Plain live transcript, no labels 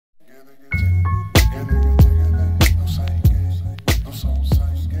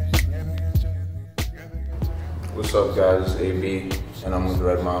up guys, it's AB, and I'm with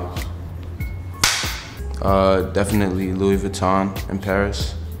Red Models. Definitely Louis Vuitton in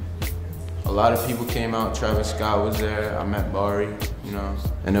Paris. A lot of people came out, Travis Scott was there, I met Bari, you know.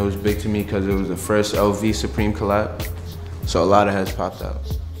 And it was big to me because it was the first LV Supreme collab. So a lot of heads popped out.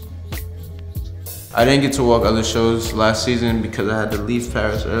 I didn't get to walk other shows last season because I had to leave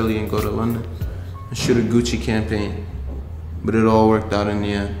Paris early and go to London and shoot a Gucci campaign. But it all worked out in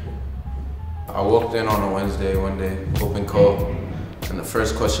the end. I walked in on a Wednesday one day, open call, and the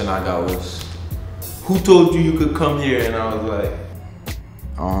first question I got was, "Who told you you could come here?" And I was like,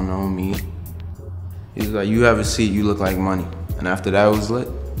 "I don't know, me." He was like, "You have a seat, you look like money." And after that, it was lit.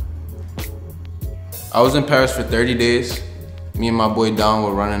 I was in Paris for 30 days. Me and my boy Don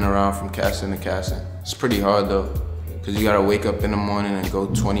were running around from casting to casting. It's pretty hard though, because you gotta wake up in the morning and go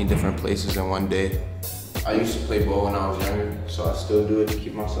 20 different places in one day. I used to play ball when I was younger, so I still do it to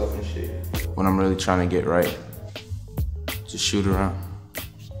keep myself in shape. When I'm really trying to get right, just shoot around.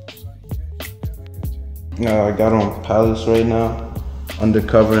 I got on Palace right now,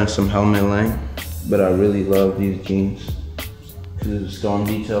 undercover in some Helmet Lang, but I really love these jeans because there's a stone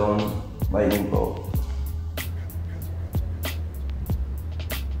detail on them, lightning bolt.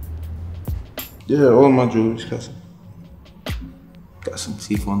 Yeah, all my jewelry's custom. Got some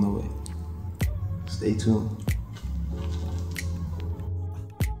teeth on the way. Stay tuned.